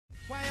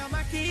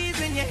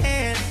in your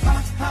hand.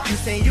 You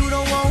say you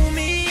don't want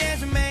me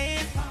as a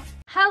man.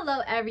 Hello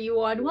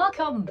everyone,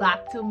 welcome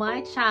back to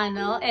my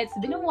channel. It's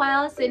been a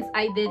while since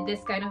I did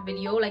this kind of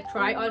video, like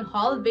try on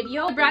haul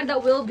video. The brand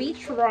that we'll be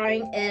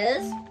trying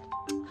is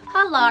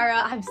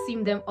HALARA. I've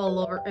seen them all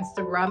over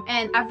Instagram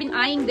and I've been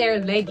eyeing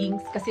their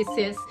leggings kasi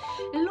sis,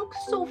 it looks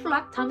so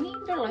flat tummy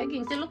in their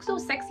leggings. They look so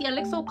sexy and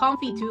look so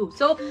comfy too.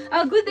 So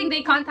a good thing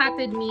they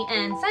contacted me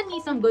and sent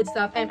me some good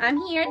stuff, and I'm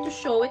here to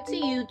show it to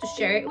you, to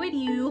share it with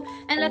you,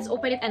 and let's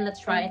open it and let's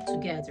try it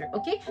together.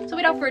 Okay, so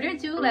without further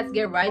ado, let's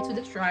get right to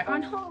the try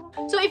on haul.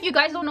 So if you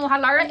guys don't know,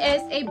 HALARA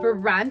is a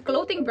brand,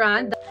 clothing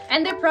brand,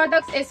 and their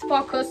products is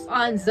focused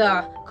on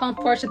the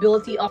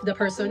comfortability of the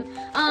person.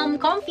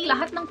 Comfy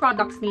lahat ng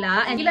products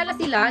nila, and kilala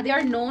sila, they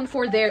are known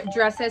for their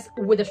dresses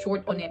with a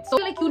short on it. So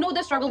like, you know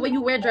the struggle when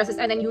you wear dresses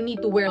and then you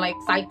need to wear like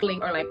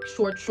cycling or like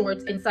short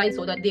shorts inside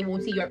so that they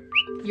won't see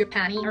your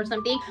panty or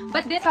something.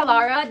 But this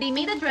HALARA, they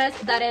made a dress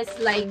that is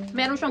like,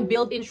 meron siyang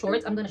built-in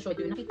shorts. I'm gonna show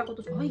you. Nakita ko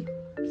to. Ay,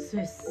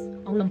 sis,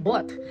 ang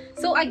lambot.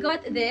 So I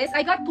got this.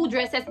 I got 2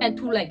 dresses and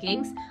 2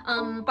 leggings.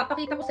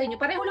 Papakita ko sa inyo.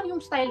 Pareho lang yung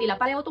style nila.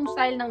 Pareho tong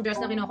style ng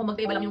dress na kinuha ko.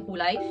 Magkaiba lang yung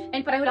kulay.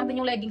 And pareho lang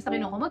din yung leggings na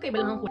kinuha ko. Magkaiba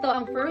lang ang kulay. So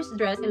ang first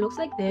dress, it looks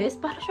like this.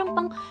 Para siyang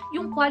pang,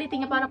 yung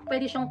quality niya, parang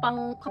pwede siyang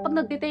pang, kapag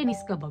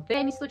nagte-tennis ka ba?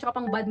 Tennis to, tsaka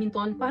pang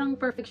badminton. Parang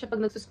perfect siya pag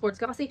nagsusports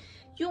ka. Kasi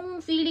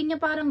yung feeling niya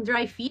parang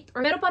dry fit.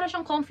 Or pero parang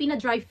siyang comfy na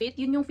dry fit.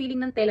 Yun yung feeling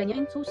ng tela niya.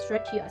 And so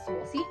stretchy as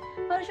well. See?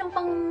 Parang siyang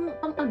pang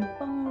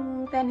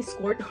tennis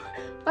court.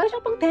 Parang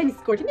siyang pang tennis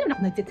court. Hindi naman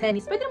ako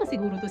nagte-tennis. Pwede naman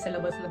siguro to sa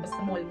labas-labas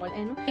sa mall-mall.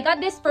 Ano? I got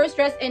this first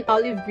dress in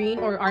olive green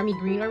or army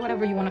green or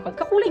whatever you wanna call it.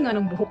 Kakulay nga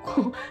ng buhok ko.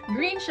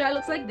 Green siya.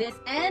 Looks like this.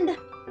 And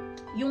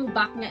yung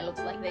back niya, it looks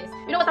like this.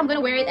 You know what? I'm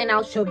gonna wear it and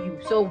I'll show you.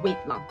 So, wait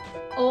lang.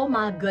 Oh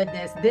my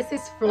goodness. This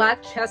is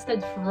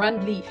flat-chested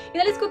friendly.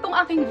 Inalis ko tong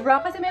aking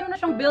bra kasi meron na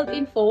siyang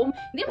built-in foam.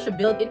 Hindi mo siya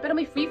built-in, pero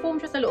may free foam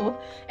siya sa loob.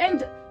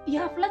 And,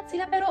 yeah, flat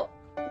sila, pero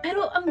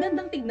ang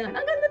gandang tignan.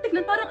 Ang gandang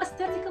tignan. Parang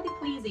aesthetically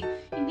pleasing.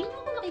 Hindi niyo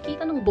ako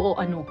nakikita ng buo,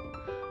 ano.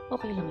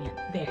 Okay lang yan.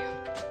 There.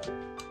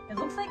 It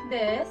looks like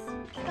this.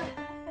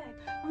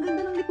 Ang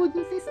ganda ng likod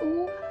niya, sis.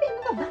 Oh, ay,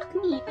 naka-back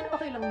knee. Pero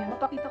okay lang yan.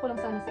 Mapakita ko lang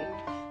sana sa inyo.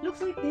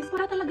 Looks like this.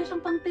 Para talaga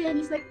siyang pang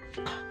tennis.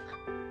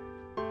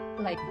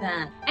 Like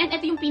that. And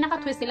ito yung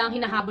pinaka-twist nilang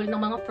hinahabol ng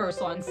mga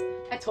persons.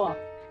 Ito.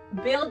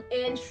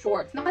 Built-in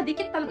shorts.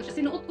 Nakadikit talaga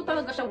siya. Sinuot ko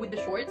talaga siya with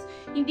the shorts.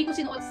 Hindi ko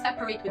sinuot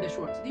separate with the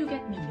shorts. Do you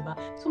get me, diba?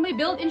 So may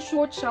built-in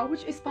shorts siya,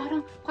 which is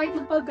parang kahit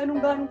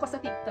magpag-ganong-ganong ka sa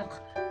TikTok.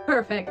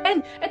 Perfect.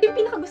 And ito yung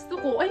pinaka-gusto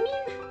ko. I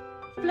mean,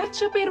 flat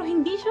siya pero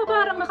hindi siya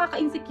parang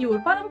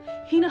nakaka-insecure. Parang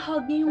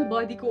hinahug niya yung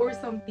body ko or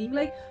something.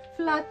 Like,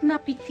 flat na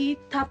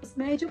petite, tapos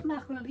medyo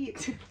makulit.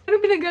 Ano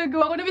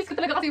pinagagawa ko? Namiss ko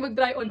talaga kasi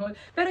mag-try on haul.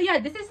 Pero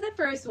yeah, this is the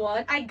first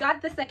one. I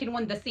got the second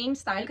one, the same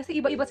style. Kasi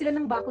iba-iba sila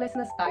ng backless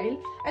na style.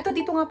 Ito,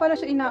 dito nga pala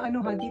siya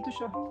inaano ha. Dito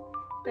siya.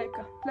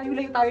 Teka,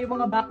 layo-layo tayo yung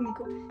mga back ni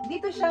ko.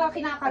 Dito siya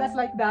kinakalas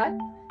like that.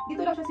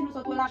 Dito lang siya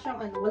sinusot. Wala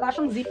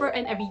siyang zipper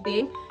and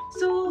everything.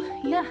 So,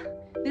 yeah.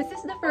 This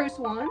is the first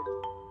one.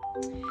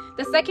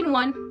 The second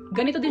one,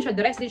 ganito din siya.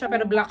 Dress din siya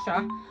pero black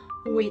siya.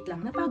 Wait lang,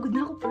 napagod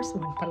na ako. First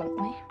one pa lang.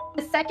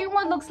 The second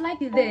one looks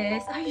like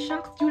this. Ay,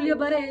 shucks, Julia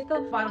Barre.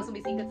 Parang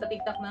sumisikat sa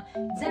TikTok na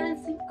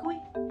dancing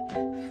queen,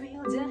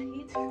 feel the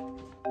heat.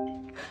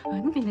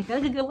 Ano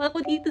pinagagawa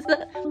ko dito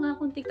sa mga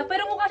akong TikTok?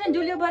 Pero mukha siyang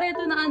Julia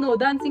Barreto na ano,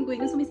 dancing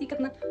queen. Yung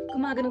sumisikat na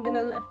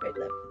gumaganong-ganon left, right,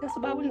 left.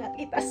 Kaso bawal nga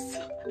itas.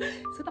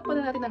 So,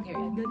 takpan na natin ang hair.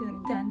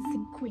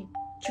 Dancing queen.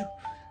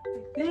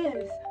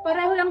 This.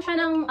 Pareho lang siya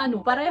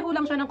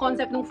ng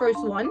concept ng first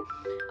one.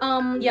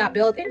 Yeah,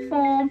 built-in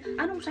foam.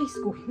 Anong size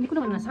ko? Hindi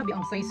ko naman nasabi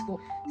ang size ko.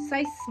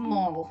 Size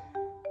small.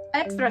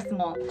 Extra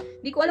small.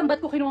 Hindi ko alam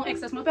ba't ko kinuha ang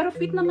extra small. Pero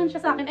fit naman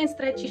siya sa akin and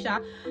stretchy siya.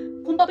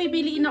 Kung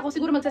papipiliin ako,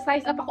 siguro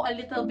magsa-size up ako a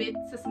little bit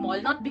sa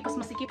small. Not because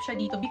masikip siya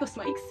dito, because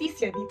maiksi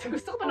siya dito.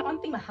 Gusto ko pa na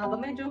konting mahaba.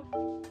 Medyo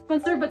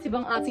conservative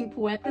ang ating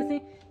puwet.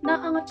 Kasi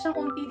naangat siya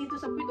konti dito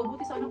sa puwet.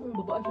 Buti sana kung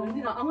babaan siya.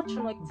 Hindi naangat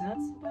siya like that.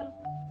 So, parang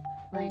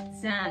like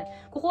that.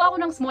 Kukuha ko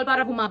ng small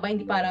para bumaba,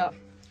 hindi para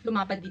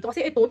lumapad dito.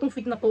 Kasi ito, itong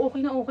fit na to,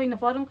 okay na.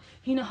 Parang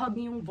hinahug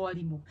niya yung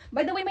body mo.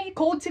 By the way, may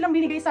code silang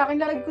binigay sa akin.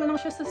 Lalagay ko lang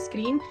siya sa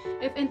screen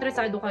if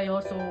interesado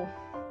kayo. So,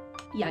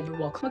 yeah, you're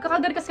welcome.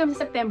 Magkakagari kasi kami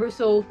sa September,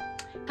 so,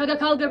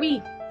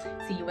 Calgary.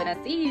 See you when I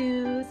see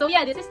you. So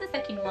yeah, this is the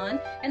second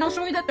one. And I'll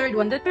show you the third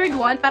one. The third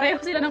one, pareho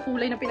sila ng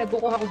kulay na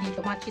pinagkukuha ko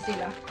dito. Matchy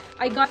sila.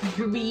 I got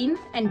green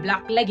and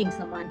black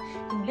leggings naman.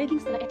 Yung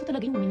leggings nila, ito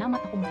talaga yung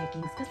minamata kong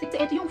leggings. Kasi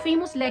ito yung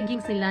famous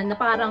leggings nila na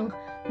parang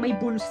may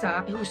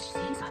bulsa. Eh,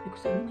 sabi ko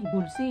sa inyo, may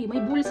bulsa eh.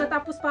 May bulsa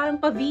tapos parang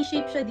pa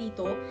V-shape siya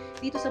dito.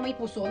 Dito sa may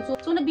puson.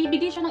 So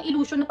nagbibigay siya ng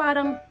illusion na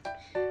parang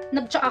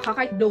nagtsaka ka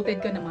kahit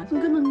bloated ka naman.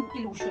 Yung ganun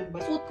illusion ba?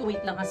 Suot ko,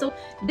 wait lang ha. So,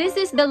 this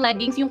is the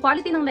leggings. Yung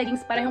quality ng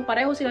leggings,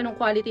 parehong-pareho sila ng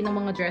quality ng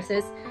mga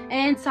dresses.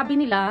 And sabi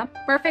nila,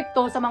 perfect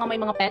to sa mga may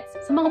mga pets.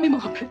 Sa mga may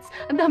mga pets.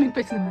 Ang daming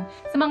pets naman.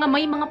 Sa mga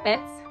may mga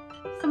pets.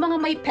 Sa mga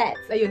may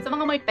pets. Ayun, sa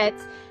mga may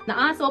pets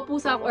na aso,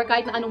 pusa, or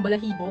kahit na anong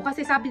balahibo.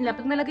 Kasi sabi nila,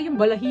 pag nalagay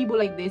yung balahibo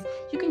like this,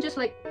 you can just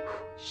like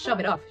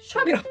shove it off.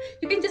 Shove it off.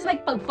 You can just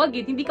like pagpag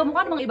it. Hindi ka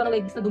mukha ng mga ibang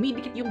leggings na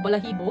dumidikit yung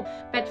balahibo,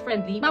 pet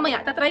friendly.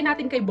 Mamaya, tatry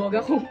natin kay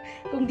Boga kung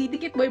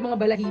didikit mo yung mga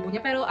balahibo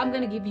niya. Pero I'm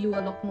gonna give you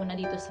a look muna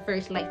dito sa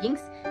first leggings.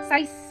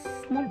 Size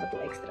small ba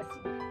to? Extra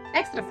small.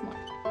 Extra small.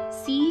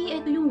 See,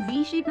 ito yung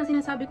V-shape na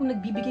sinasabi kong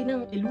nagbibigay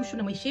ng illusion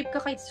na may shape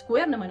ka kahit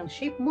square naman ang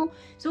shape mo.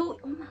 So,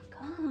 oh my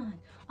God.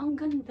 Ang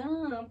ganda.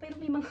 Pero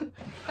may mga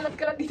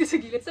kalat-kalat dito sa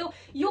gilid. So,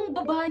 yung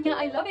baba niya,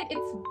 I love it.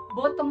 It's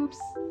bottoms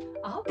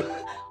up?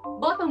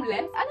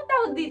 Bottomless? Anong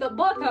tawag dito?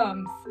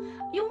 Bottoms.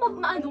 Yung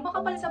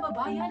makapal sa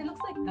baba yan. It looks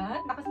like that.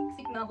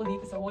 Nakasiksik na ako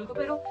dito sa wall ko.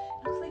 Pero,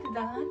 it looks like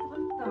that.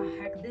 What the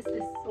heck? This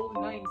is so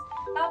nice.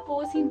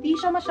 Tapos, hindi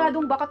siya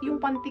masyadong bakat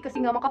yung panty kasi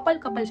nga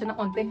makapal-kapal siya na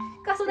konti.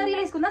 Kaso,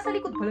 na-realize ko, nasa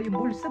likod pala yung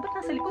bulsa. Ba't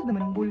nasa likod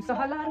naman yung bulsa?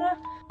 Halara.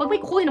 Pag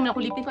may kukuhin naman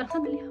ako lipin, parang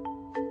sandali.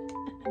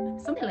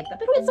 Something like that.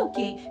 Pero it's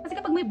okay. Kasi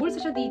kapag may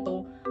bulsa siya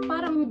dito,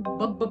 parang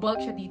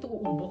bagbabag siya dito,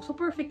 uumbok. So,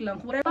 perfect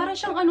lang. Parang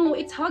siyang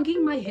it's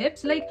hugging my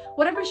hips. Like,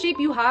 whatever shape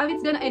you have,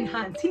 it's gonna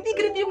enhance. Hindi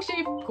ganito yung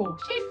shape ko.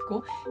 Shape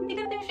ko?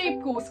 Hindi ganito yung shape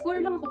ko.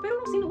 Square lang ako. Pero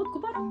nung sinuot ko,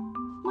 parang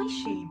my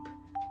shape.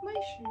 My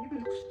shape.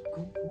 It looks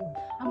good.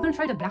 I'm gonna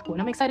try the black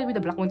one. I'm excited with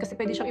the black one kasi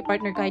pwede siyang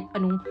i-partner kahit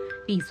anong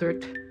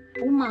t-shirt.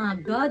 Oh my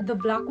God, the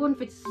black one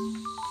fits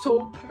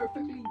so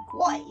perfectly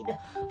wide.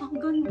 Ang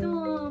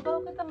ganda.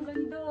 Bakit ang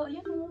ganda?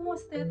 Ayan o,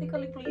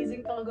 aesthetically pleasing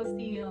talaga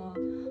siya.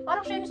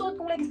 Parang siya yung suot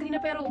kong leggings kanina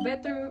pero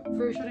better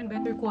version and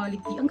better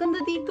quality. Ang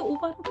ganda dito.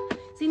 Oh, parang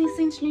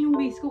sinicinch niya yung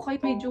waist ko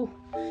kahit medyo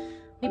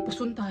may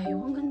puson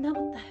tayo. Ang ganda.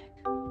 What the heck?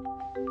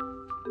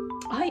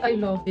 I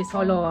love this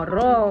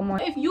Halara.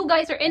 If you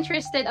guys are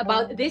interested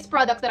about this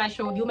product that I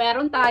showed you,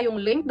 meron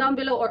tayong link down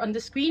below or on the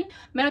screen.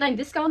 Meron tayong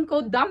discount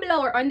code down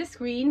below or on the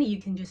screen.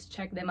 You can just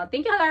check them out.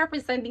 Thank you, Halara,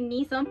 for sending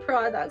me some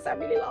products. I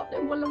really love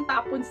them. Walang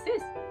tapon,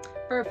 sis.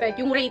 Perfect.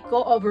 Yung rate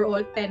ko,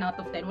 overall, 10 out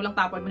of 10. Walang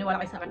tapon.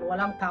 Maniwala kayo sa akin.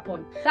 Walang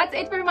tapon. That's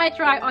it for my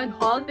try-on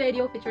haul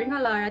video featuring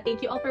Halara.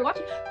 Thank you all for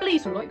watching.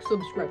 Please like,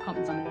 subscribe,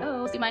 comment down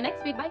below. See you in my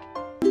next video.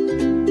 Bye!